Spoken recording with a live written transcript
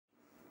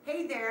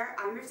Hey there,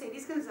 I'm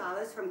Mercedes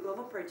Gonzalez from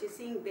Global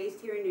Purchasing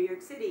based here in New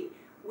York City.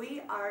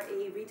 We are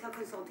a retail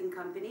consulting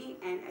company,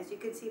 and as you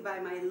can see by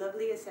my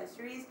lovely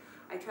accessories,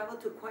 I travel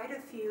to quite a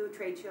few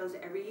trade shows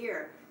every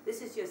year.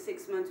 This is just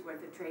 6 months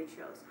worth of trade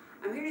shows.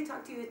 I'm here to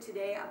talk to you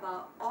today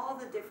about all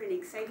the different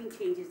exciting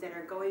changes that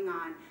are going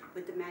on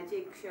with the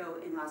Magic Show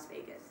in Las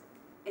Vegas.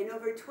 In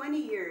over 20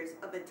 years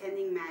of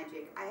attending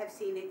Magic, I have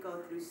seen it go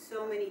through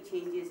so many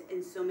changes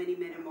and so many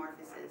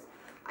metamorphoses.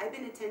 I've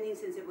been attending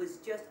since it was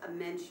just a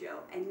men's show,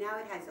 and now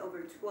it has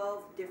over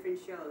 12 different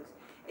shows.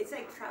 It's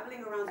like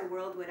traveling around the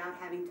world without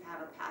having to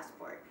have a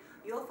passport.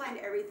 You'll find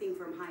everything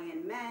from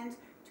high-end men's,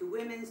 to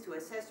women's, to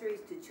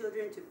accessories, to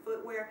children, to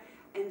footwear,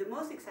 and the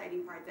most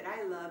exciting part that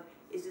I love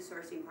is the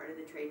sourcing part of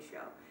the trade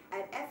show.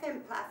 At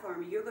FM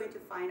Platform, you're going to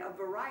find a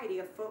variety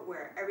of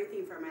footwear,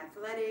 everything from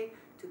athletic,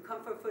 to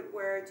comfort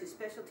footwear, to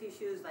specialty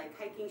shoes like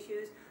hiking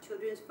shoes,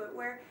 children's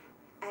footwear.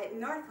 At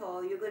North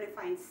Hall, you're going to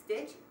find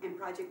Stitch and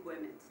Project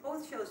Women's.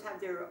 Both shows have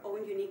their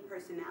own unique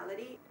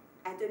personality.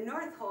 At the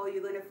North Hall,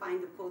 you're going to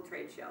find the pool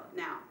trade show.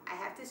 Now, I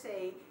have to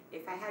say,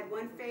 if I had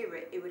one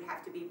favorite, it would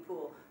have to be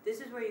pool.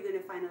 This is where you're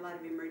going to find a lot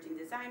of emerging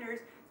designers.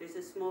 There's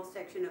a small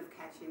section of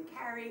catch and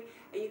carry,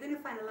 and you're going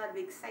to find a lot of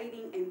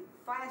exciting and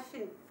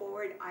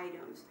fashion-forward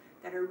items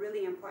that are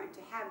really important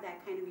to have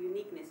that kind of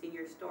uniqueness in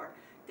your store.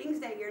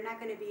 Things that you're not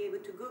going to be able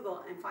to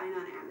Google and find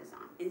on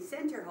Amazon. In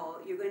Center Hall,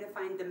 you're going to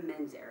find the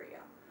men's area.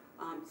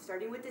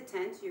 Starting with the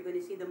tents, you're going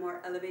to see the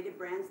more elevated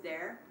brands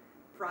there.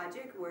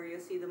 Project, where you'll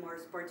see the more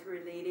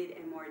sports-related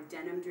and more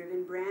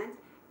denim-driven brands.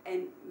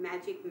 And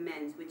Magic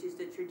Men's, which is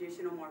the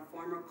traditional, more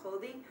formal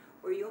clothing,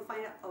 where you'll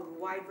find a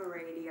wide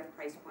variety of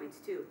price points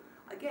too.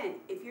 Again,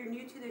 if you're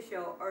new to the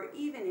show, or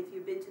even if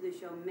you've been to the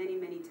show many,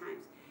 many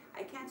times,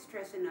 I can't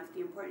stress enough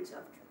the importance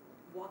of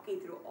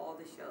walking through all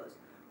the shows,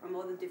 from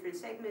all the different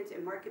segments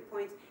and market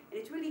points. And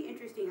it's really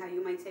interesting how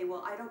you might say,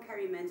 well, I don't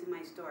carry men's in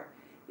my store.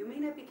 You may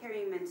not be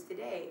carrying men's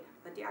today,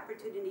 but the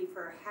opportunity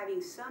for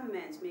having some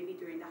men's, maybe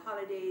during the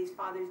holidays,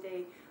 Father's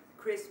Day,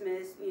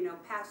 Christmas,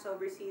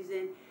 Passover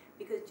season,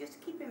 because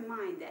just keep in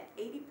mind that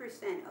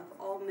 80% of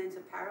all men's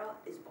apparel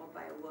is bought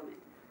by a woman.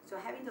 So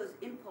having those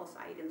impulse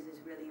items is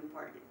really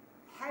important.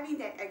 Having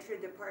that extra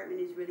department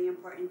is really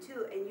important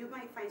too, and you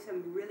might find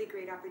some really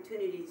great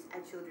opportunities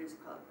at Children's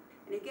Club.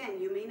 And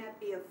again, you may not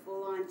be a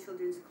full-on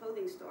children's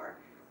clothing store,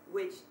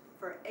 which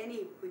for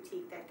any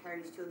boutique that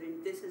carries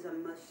children, this is a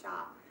must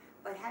shop.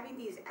 But having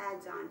these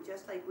ads on,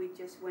 just like we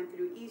just went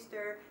through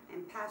Easter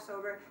and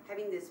Passover,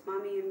 having this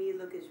mommy and me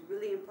look is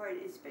really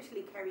important,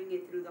 especially carrying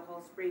it through the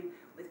whole spring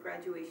with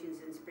graduations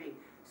in spring.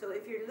 So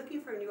if you're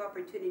looking for new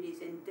opportunities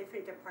in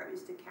different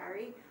departments to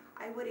carry,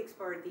 I would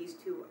explore these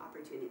two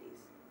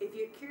opportunities. If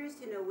you're curious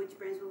to know which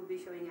brands will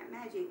be showing at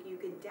Magic, you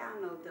can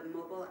download the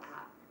mobile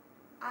app.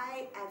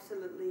 I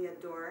absolutely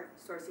adore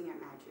sourcing at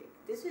Magic.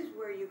 This is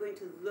where you're going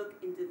to look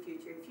into the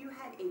future. If you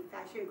had a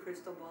fashion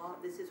crystal ball,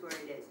 this is where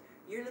it is.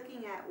 You're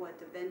looking at what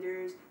the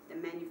vendors, the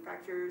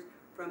manufacturers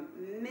from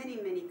many,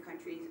 many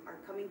countries are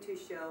coming to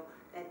show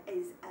that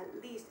is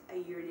at least a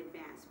year in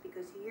advance.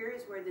 Because here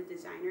is where the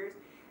designers,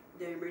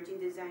 the emerging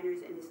designers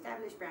and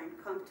established brands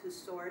come to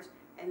source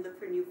and look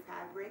for new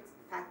fabrics,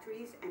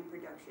 factories, and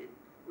production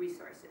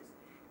resources.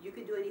 You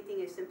could do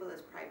anything as simple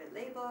as private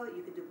label,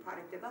 you could do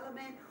product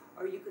development,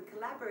 or you could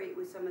collaborate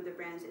with some of the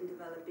brands in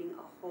developing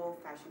a whole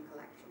fashion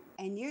collection.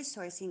 And near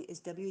sourcing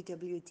is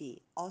WWD,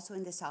 also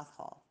in the South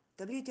Hall.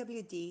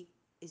 WWD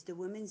is the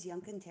women's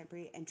young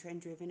contemporary and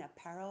trend-driven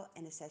apparel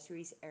and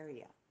accessories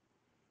area.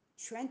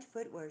 Trend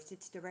Footwear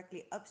sits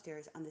directly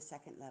upstairs on the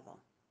second level.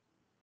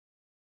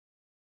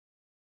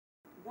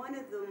 One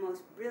of the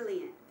most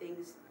brilliant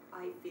things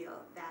I feel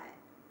that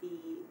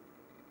the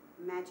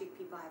Magic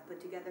people have put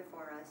together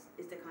for us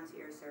is the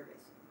concierge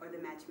service, or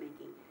the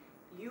matchmaking.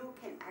 You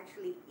can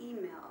actually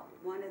email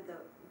one of the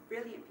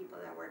brilliant people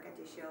that work at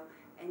the show,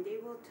 and they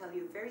will tell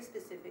you very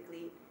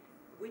specifically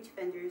which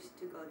vendors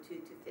to go to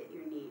fit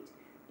your needs.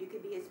 You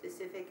could be as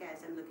specific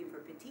as, I'm looking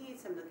for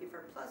petites, I'm looking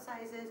for plus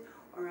sizes,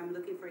 or I'm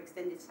looking for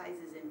extended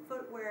sizes in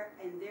footwear,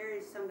 and there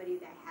is somebody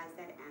that has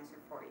that answer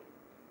for you.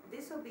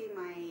 This will be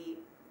my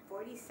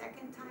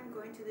 42nd time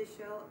going to the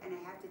show, and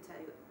I have to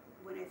tell you,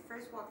 when I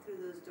first walk through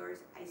those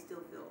doors, I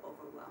still feel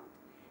overwhelmed.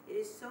 It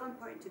is so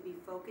important to be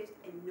focused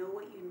and know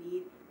what you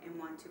need and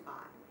want to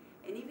buy.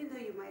 And even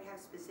though you might have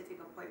specific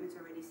appointments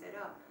already set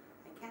up,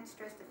 I can't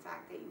stress the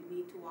fact that you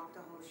need to walk the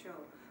whole show,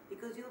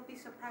 because you'll be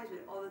surprised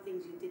with all the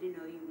things you didn't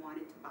know you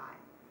wanted to buy,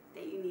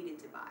 that you needed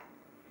to buy.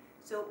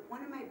 So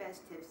one of my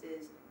best tips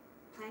is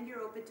plan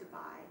your open to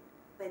buy,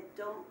 but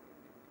don't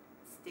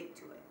stick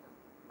to it.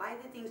 Buy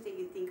the things that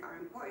you think are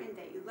important,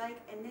 that you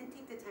like, and then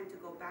take the time to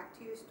go back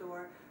to your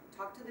store,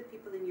 talk to the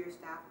people in your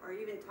staff, or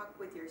even talk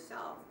with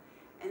yourself,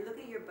 and look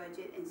at your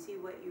budget and see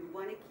what you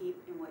want to keep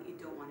and what you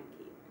don't want to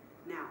keep.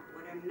 Now,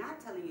 what I'm not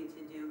telling you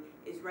to do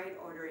is write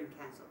order and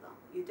cancel them.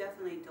 You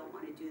definitely don't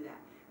want to do that.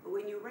 But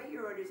when you write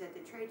your orders at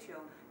the trade show,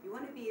 you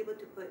want to be able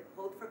to put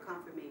hold for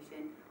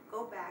confirmation,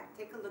 go back,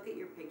 take a look at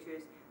your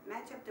pictures,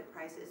 match up the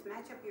prices,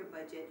 match up your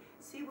budget,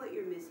 see what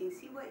you're missing,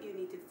 see what you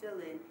need to fill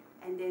in,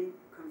 and then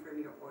confirm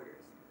your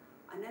orders.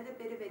 Another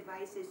bit of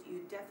advice is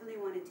you definitely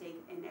want to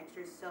take an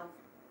extra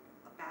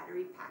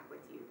battery pack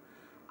with you.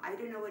 I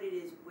don't know what it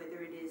is,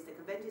 whether it is the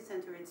convention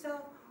center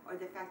itself or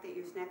the fact that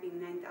you're snapping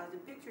 9,000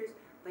 pictures,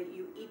 but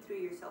you eat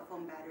through your cell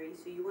phone battery,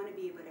 so you want to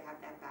be able to have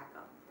that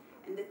backup.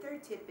 And the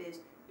third tip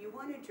is you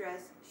want to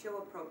dress show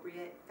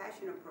appropriate,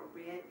 fashion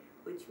appropriate,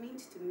 which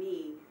means to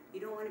me, you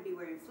don't want to be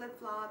wearing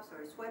flip-flops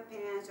or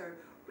sweatpants or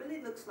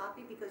really look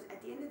sloppy, because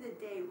at the end of the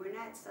day, we're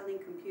not selling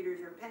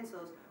computers or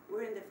pencils,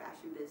 we're in the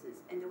fashion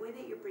business. And the way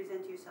that you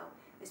present yourself,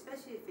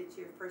 especially if it's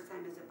your first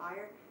time as a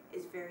buyer,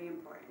 is very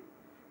important.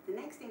 The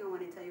next thing I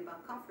want to tell you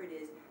about comfort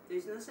is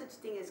there's no such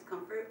thing as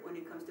comfort when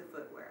it comes to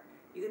footwear.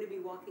 You're going to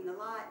be walking a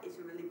lot, it's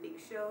a really big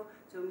show,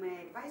 so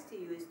my advice to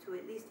you is to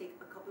at least take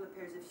a couple of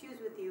pairs of shoes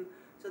with you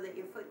so that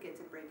your foot gets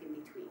a break in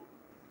between.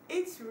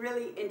 It's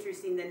really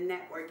interesting, the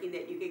networking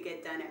that you could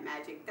get done at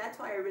Magic. That's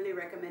why I really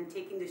recommend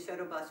taking the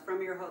shuttle bus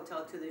from your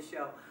hotel to the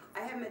show.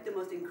 I have met the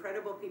most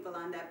incredible people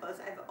on that bus.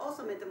 I've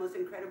also met the most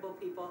incredible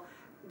people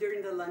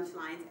during the lunch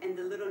lines and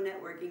the little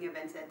networking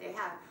events that they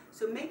have.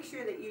 So make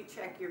sure that you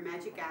check your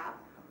Magic app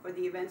for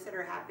the events that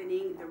are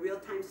happening, the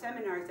real-time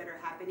seminars that are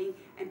happening,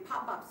 and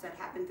pop-ups that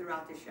happen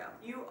throughout the show.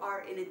 You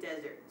are in a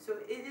desert, so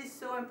it is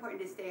so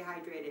important to stay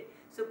hydrated.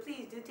 So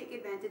please do take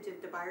advantage of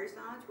the Buyer's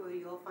Lounge, where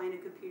you'll find a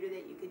computer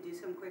that you can do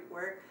some quick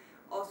work,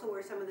 also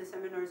where some of the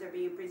seminars are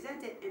being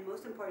presented, and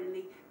most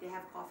importantly, they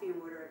have coffee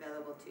and water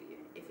available to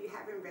you. If you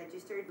haven't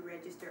registered,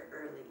 register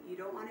early. You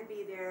don't want to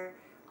be there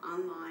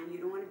online, you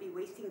don't want to be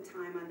wasting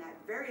time on that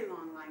very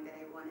long line that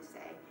I want to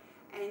say.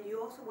 And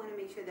you also want to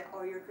make sure that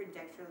all your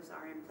credentials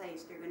are in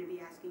place. They're going to be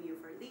asking you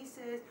for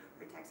leases,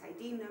 for tax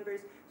ID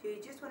numbers, so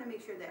you just want to make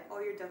sure that all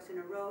your ducks in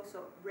a row,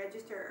 so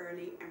register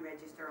early and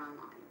register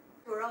online.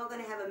 We're all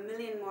going to have a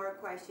million more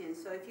questions,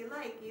 so if you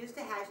like, use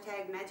the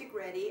hashtag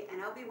MagicReady, and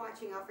I'll be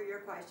watching out for your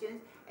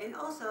questions. And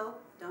also,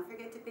 don't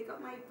forget to pick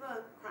up my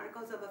book,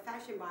 Chronicles of a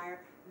Fashion Buyer.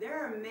 There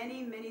are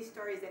many, many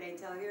stories that I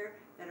tell here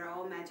that are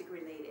all magic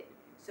related.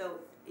 So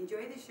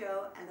enjoy the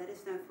show and let us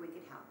know if we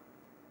could help.